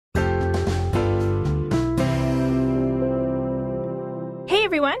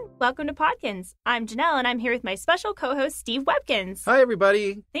everyone. Welcome to Podkinz. I'm Gennelle, and I'm here with my special co-host, Steve Webkinz. Hi,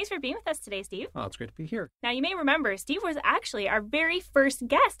 everybody. Thanks for being with us today, Steve. Oh, it's great to be here. Now, you may remember, Steve was actually our very first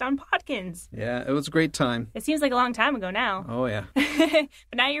guest on Podkinz. Yeah, it was a great time. It seems like a long time ago now. Oh, yeah. But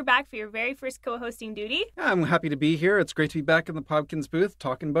now you're back for your very first co-hosting duty. Yeah, I'm happy to be here. It's great to be back in the Podkinz booth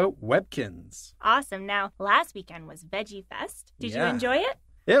talking about Webkinz. Awesome. Now, last weekend was Veggie Fest. Did you enjoy it?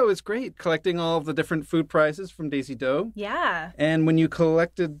 Yeah, it was great collecting all of the different food prizes from Daisy Dough. Yeah. And when you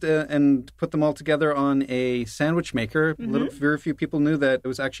collected and put them all together on a sandwich maker, very few people knew that it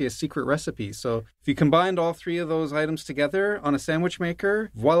was actually a secret recipe. So if you combined all three of those items together on a sandwich maker,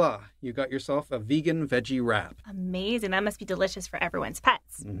 voila, you got yourself a vegan veggie wrap. Amazing. That must be delicious for everyone's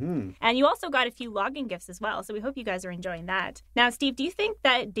pets. Mm-hmm. And you also got a few login gifts as well. So we hope you guys are enjoying that. Now, Steve, do you think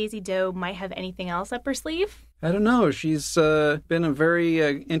that Daisy Dough might have anything else up her sleeve? I don't know. She's been a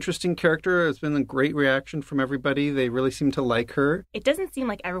very interesting character. It's been a great reaction from everybody. They really seem to like her. It doesn't seem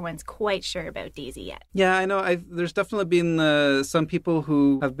like everyone's quite sure about Daisy yet. Yeah, I know. There's definitely been some people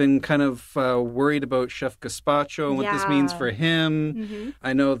who have been kind of worried about Chef Gazpacho and what this means for him. Mm-hmm.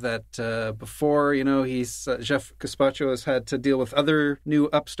 I know that before, Chef Gazpacho has had to deal with other new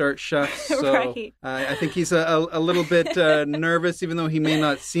upstart chefs. So right. I think he's a little bit nervous, even though he may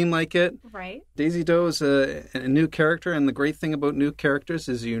not seem like it. Right. Daisy Dough is a new character, and the great thing about new characters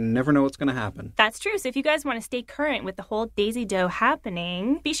is you never know what's going to happen. That's true. So if you guys want to stay current with the whole Daisy Dough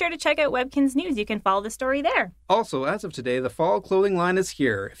happening, be sure to check out Webkinz News. You can follow the story there. Also, as of today, the fall clothing line is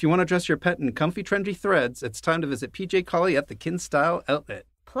here. If you want to dress your pet in comfy, trendy threads, it's time to visit PJ Collie at the Kinz Style Outlet.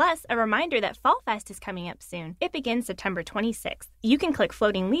 Plus, a reminder that Fall Fest is coming up soon. It begins September 26th. You can click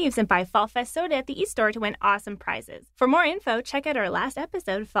Floating Leaves and buy Fall Fest soda at the e-store to win awesome prizes. For more info, check out our last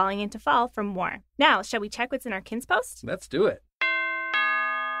episode, Falling into Fall, for more. Now, shall we check what's in our Kinz post? Let's do it.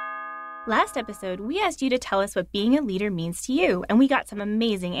 Last episode, we asked you to tell us what being a leader means to you, and we got some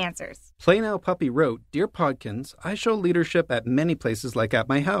amazing answers. Play Now Puppy wrote, Dear Podkinz, I show leadership at many places like at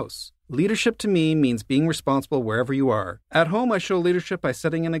my house. Leadership to me means being responsible wherever you are. At home, I show leadership by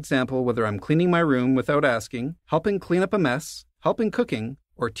setting an example whether I'm cleaning my room without asking, helping clean up a mess, helping cooking,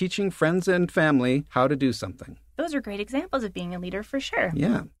 or teaching friends and family how to do something. Those are great examples of being a leader for sure.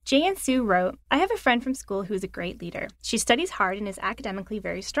 Yeah. Jay and Sue wrote, I have a friend from school who's a great leader. She studies hard and is academically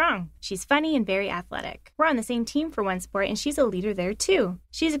very strong. She's funny and very athletic. We're on the same team for one sport and she's a leader there too.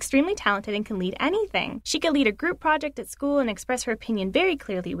 She's extremely talented and can lead anything. She could lead a group project at school and express her opinion very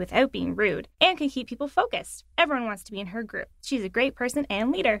clearly without being rude, and can keep people focused. Everyone wants to be in her group. She's a great person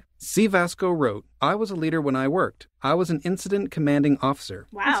and leader. C. Vasco wrote, I was a leader when I worked. I was an incident commanding officer.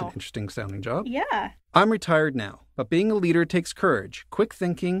 Wow. That's an interesting sounding job. Yeah. I'm retired now, but being a leader takes courage, quick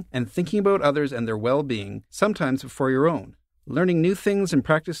thinking, and thinking about others and their well-being, sometimes before your own. Learning new things and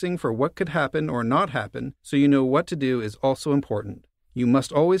practicing for what could happen or not happen so you know what to do is also important. You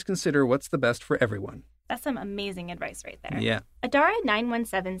must always consider what's the best for everyone. That's some amazing advice right there. Yeah.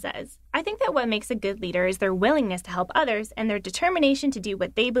 Adara917 says, I think that what makes a good leader is their willingness to help others and their determination to do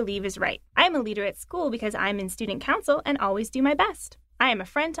what they believe is right. I am a leader at school because I'm in student council and always do my best. I am a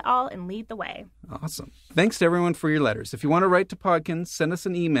friend to all and lead the way. Awesome. Thanks to everyone for your letters. If you want to write to Podkinz, send us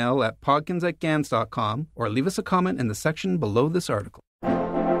an email at podkinz@gans.com or leave us a comment in the section below this article.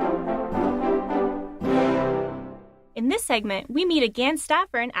 In this segment, we meet a GANS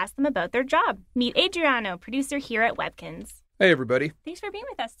staffer and ask them about their job. Meet Adriano, producer here at Webkinz. Hey, everybody. Thanks for being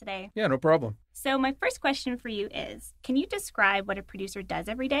with us today. Yeah, no problem. So my first question for you is, can you describe what a producer does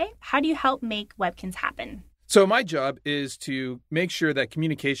every day? How do you help make Webkinz happen? So my job is to make sure that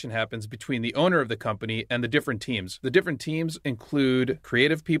communication happens between the owner of the company and the different teams. The different teams include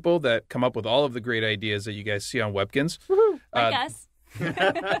creative people that come up with all of the great ideas that you guys see on Webkinz. Woohoo, like us.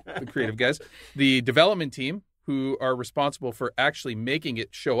 The creative guys. The development team, who are responsible for actually making it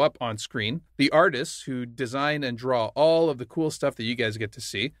show up on screen, the artists who design and draw all of the cool stuff that you guys get to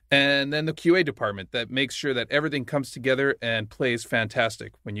see, and then the QA department that makes sure that everything comes together and plays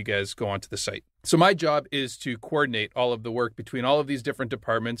fantastic when you guys go onto the site. So my job is to coordinate all of the work between all of these different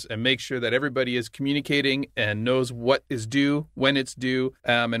departments and make sure that everybody is communicating and knows what is due, when it's due,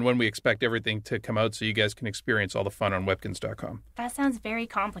 and when we expect everything to come out so you guys can experience all the fun on Webkinz.com. That sounds very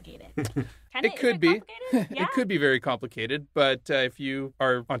complicated. It could be. Yeah? It could be very complicated, but if you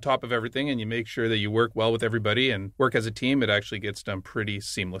are on top of everything and you make sure that you work well with everybody and work as a team, it actually gets done pretty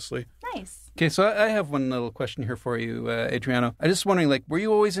seamlessly. Nice. Okay, so I have one little question here for you, Adriano. I'm just wondering, were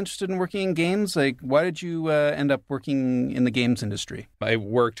you always interested in working in games? Why did you end up working in the games industry? I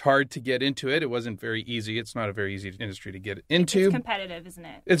worked hard to get into it. It wasn't very easy. It's not a very easy industry to get into. It's competitive, isn't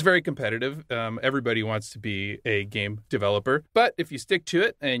it? It's very competitive. Everybody wants to be a game developer. But if you stick to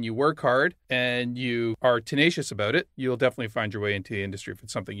it and you work hard and you are tenacious about it, you'll definitely find your way into the industry if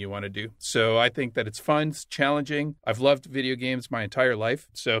it's something you want to do. So I think that it's fun, it's challenging. I've loved video games my entire life.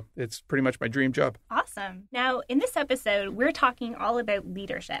 So it's pretty much my dream job. Awesome. Now, in this episode, we're talking all about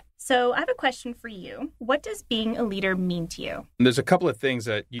leadership. So I have a question for you. What does being a leader mean to you? There's a couple of things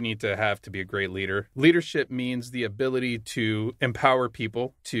that you need to have to be a great leader. Leadership means the ability to empower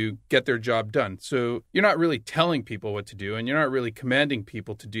people to get their job done. So you're not really telling people what to do, and you're not really commanding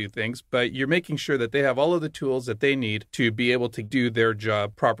people to do things, but you're making sure that they have all of the tools that they need to be able to do their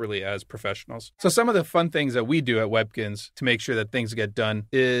job properly as professionals. So some of the fun things that we do at Webkinz to make sure that things get done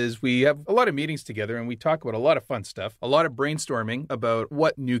is we have a lot of meetings together and we talk about a lot of fun stuff, a lot of brainstorming about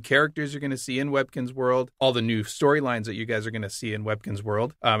what new characters you're going to see in Webkinz World, all the new storylines that you guys are going to see in Webkinz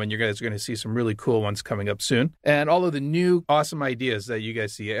World, and you guys are going to see some really cool ones coming up soon, and all of the new awesome ideas that you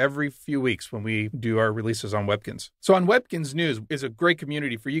guys see every few weeks when we do our releases on Webkinz. So on Webkinz News is a great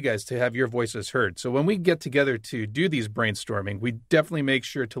community for you guys to have your voices heard. So when we get together to do these brainstorming, we definitely make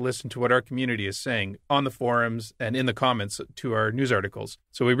sure to listen to what our community is saying on the forums and in the comments to our news articles.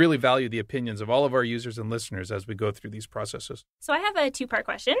 So we really value the opinions of all of our users and listeners as we go through these processes. So I have a two-part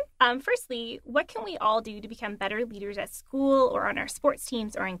question. Firstly, what can we all do to become better leaders at school or on our sports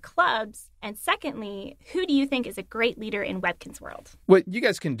teams or in clubs? And secondly, who do you think is a great leader in Webkinz World? What you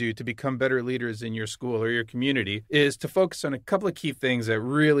guys can do to become better leaders in your school or your community is to focus on a couple of key things that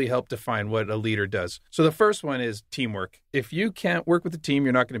really help define what a leader does. So the first one is teamwork. If you can't work with a team,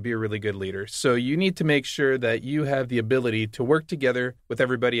 you're not going to be a really good leader. So you need to make sure that you have the ability to work together with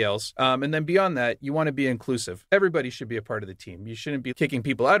everybody else. And then beyond that, you want to be inclusive. Everybody should be a part of the team. You shouldn't be kicking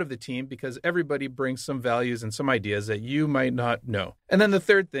people out of the team because everybody brings some values and some ideas that you might not know. And then the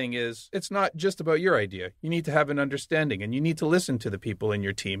third thing is it's not just about your idea. You need to have an understanding and you need to listen to the people in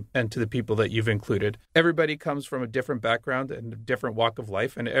your team and to the people that you've included. Everybody comes from a different background and a different walk of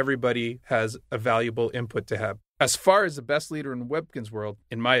life, and everybody has a valuable input to have. As far as the best leader in Webkinz World,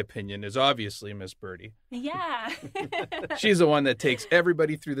 in my opinion, is obviously Miss Birdie. Yeah. She's the one that takes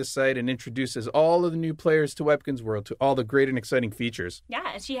everybody through the site and introduces all of the new players to Webkinz World, to all the great and exciting features.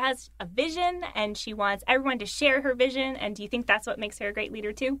 Yeah, she has a vision and she wants everyone to share her vision. And do you think that's what makes her a great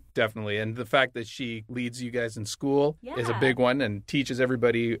leader too? Definitely. And the fact that she leads you guys in school is a big one and teaches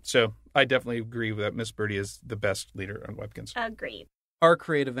everybody. So I definitely agree that Miss Birdie is the best leader on Webkinz. Agreed. Our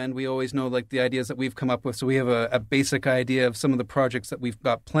creative end, we always know the ideas that we've come up with. So we have a basic idea of some of the projects that we've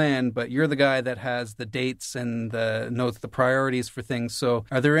got planned, but you're the guy that has the dates and knows the priorities for things. So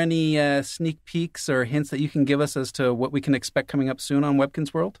are there any sneak peeks or hints that you can give us as to what we can expect coming up soon on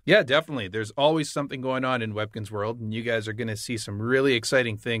Webkinz World? Yeah, definitely. There's always something going on in Webkinz World, and you guys are going to see some really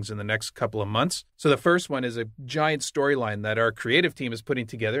exciting things in the next couple of months. So the first one is a giant storyline that our creative team is putting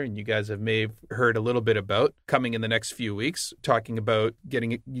together, and you guys may have heard a little bit about coming in the next few weeks, talking about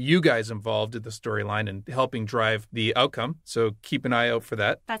getting you guys involved in the storyline and helping drive the outcome. So keep an eye out for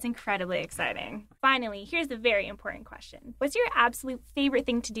that. That's incredibly exciting. Finally, here's the very important question. What's your absolute favorite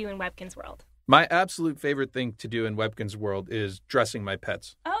thing to do in Webkinz World? My absolute favorite thing to do in Webkinz World is dressing my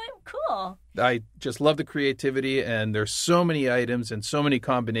pets. Oh, cool. I just love the creativity, and there's so many items and so many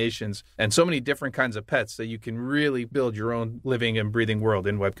combinations and so many different kinds of pets that you can really build your own living and breathing world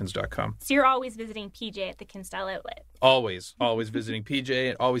in Webkinz.com. So you're always visiting PJ at the Kinstyle Outlet? Always visiting PJ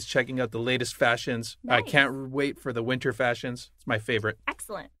and always checking out the latest fashions. Nice. I can't wait for the winter fashions. It's my favorite.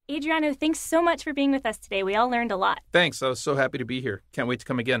 Excellent. Adriano, thanks so much for being with us today. We all learned a lot. Thanks. I was so happy to be here. Can't wait to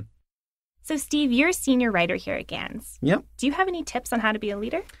come again. So, Steve, you're a senior writer here at Gans. Yep. Do you have any tips on how to be a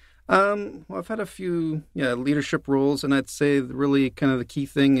leader? Well, I've had a few leadership roles, and I'd say really kind of the key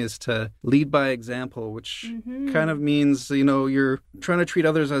thing is to lead by example, which kind of means, you're trying to treat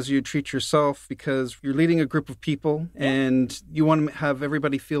others as you treat yourself because you're leading a group of people and you want to have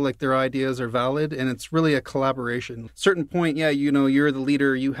everybody feel like their ideas are valid, and it's really a collaboration. At a certain point, you're the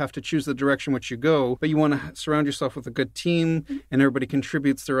leader, you have to choose the direction which you go, but you want to surround yourself with a good team and everybody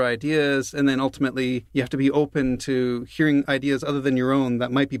contributes their ideas, and then ultimately you have to be open to hearing ideas other than your own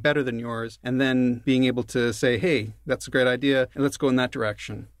that might be better than yours, and then being able to say, hey, that's a great idea, and let's go in that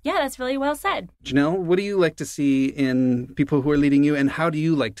direction. Yeah, that's really well said. Gennelle, what do you like to see in people who are leading you, and how do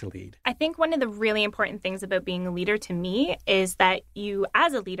you like to lead? I think one of the really important things about being a leader to me is that you,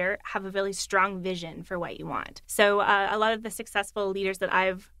 as a leader, have a really strong vision for what you want. So a lot of the successful leaders that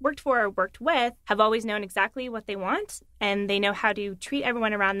I've worked for or worked with have always known exactly what they want, and they know how to treat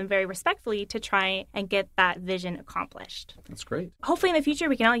everyone around them very respectfully to try and get that vision accomplished. That's great. Hopefully in the future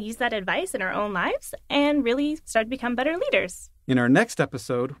we can all use that advice in our own lives and really start to become better leaders. In our next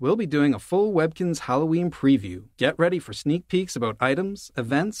episode, we'll be doing a full Webkinz Halloween preview. Get ready for sneak peeks about items,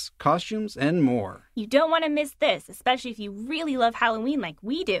 events, costumes, and more. You don't want to miss this, especially if you really love Halloween like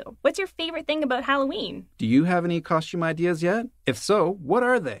we do. What's your favorite thing about Halloween? Do you have any costume ideas yet? If so, what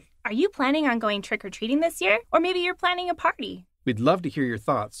are they? Are you planning on going trick-or-treating this year? Or maybe you're planning a party? We'd love to hear your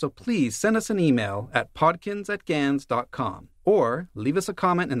thoughts, so please send us an email at podkinz@gans.com or leave us a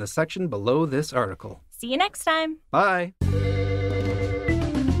comment in the section below this article. See you next time. Bye.